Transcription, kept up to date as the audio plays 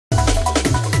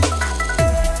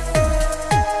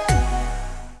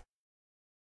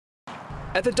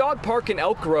At the dog park in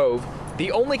Elk Grove,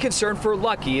 the only concern for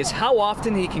Lucky is how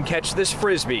often he can catch this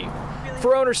frisbee.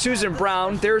 For owner Susan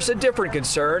Brown, there's a different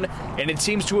concern, and it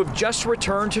seems to have just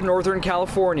returned to Northern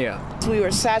California. We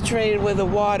were saturated with the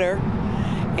water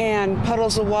and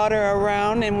puddles of water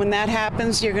around, and when that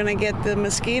happens, you're going to get the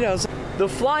mosquitoes. The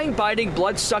flying, biting,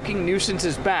 blood-sucking nuisance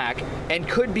is back and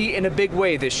could be in a big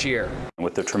way this year.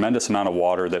 With the tremendous amount of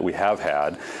water that we have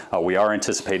had, we are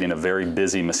anticipating a very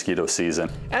busy mosquito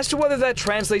season. As to whether that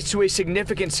translates to a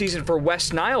significant season for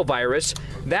West Nile virus,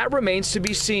 that remains to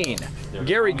be seen.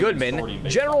 Gary Goodman,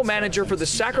 general manager for the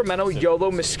Sacramento Yolo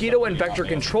Mosquito and Vector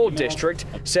Control District,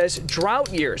 says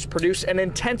drought years produce an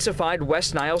intensified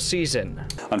West Nile season.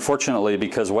 Unfortunately,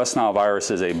 because West Nile virus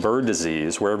is a bird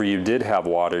disease, wherever you did have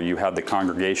water, you had the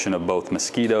congregation of both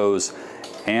mosquitoes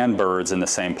and birds in the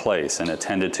same place, and it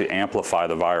tended to amplify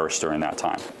the virus during that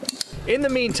time. In the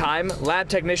meantime, lab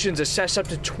technicians assess up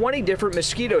to 20 different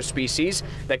mosquito species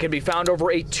that can be found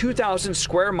over a 2,000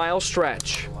 square mile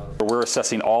stretch. We're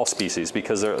assessing all species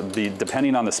because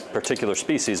depending on this particular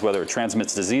species, whether it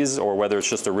transmits disease or whether it's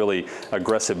just a really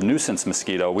aggressive nuisance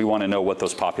mosquito, we want to know what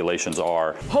those populations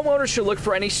are. Homeowners should look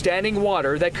for any standing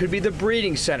water that could be the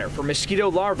breeding center for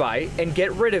mosquito larvae and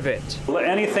get rid of it.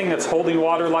 Anything that's holding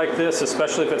water like this,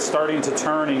 especially if it's starting to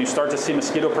turn and you start to see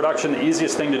mosquito production, the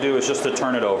easiest thing to do is just to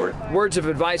turn it over. Words of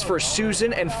advice for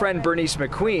Susan and friend Bernice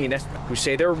McQueen, who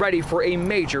say they're ready for a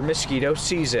major mosquito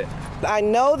season. I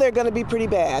know they're going to be pretty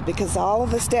bad because all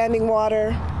of the standing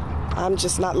water, I'm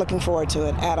just not looking forward to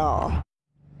it at all.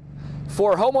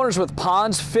 For homeowners with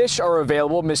ponds, fish are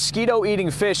available,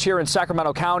 mosquito-eating fish here in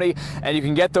Sacramento County, and you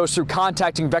can get those through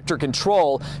contacting Vector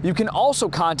Control. You can also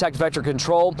contact Vector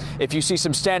Control if you see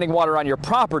some standing water on your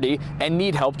property and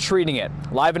need help treating it.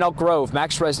 Live in Elk Grove,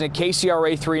 Max Resnick,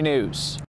 KCRA 3 News.